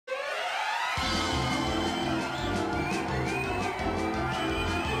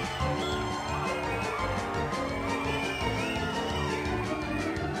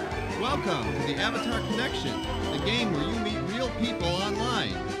Welcome to the Avatar Connection, the game where you meet real people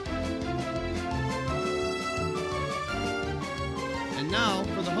online. And now,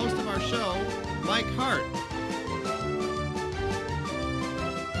 for the host of our show, Mike Hart.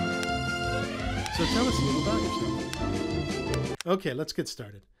 So tell us a little about yourself. Okay, let's get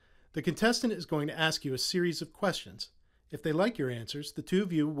started. The contestant is going to ask you a series of questions. If they like your answers, the two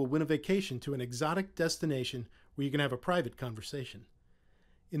of you will win a vacation to an exotic destination where you can have a private conversation.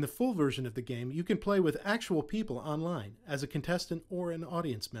 In the full version of the game, you can play with actual people online as a contestant or an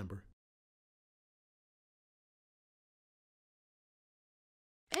audience member.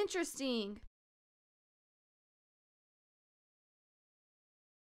 Interesting.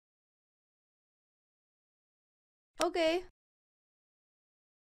 Okay.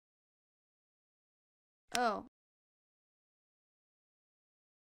 Oh.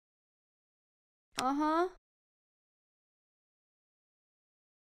 Uh-huh.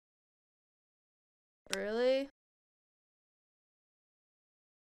 Really?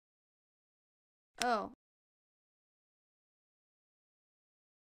 Oh.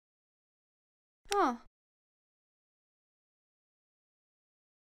 Huh.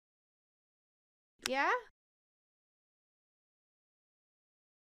 Yeah?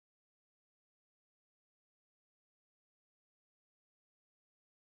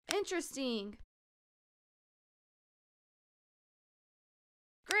 Interesting.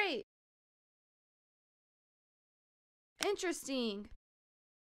 Great. Interesting.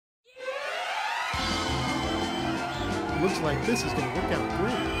 Looks like this is going to work out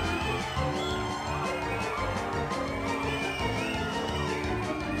great.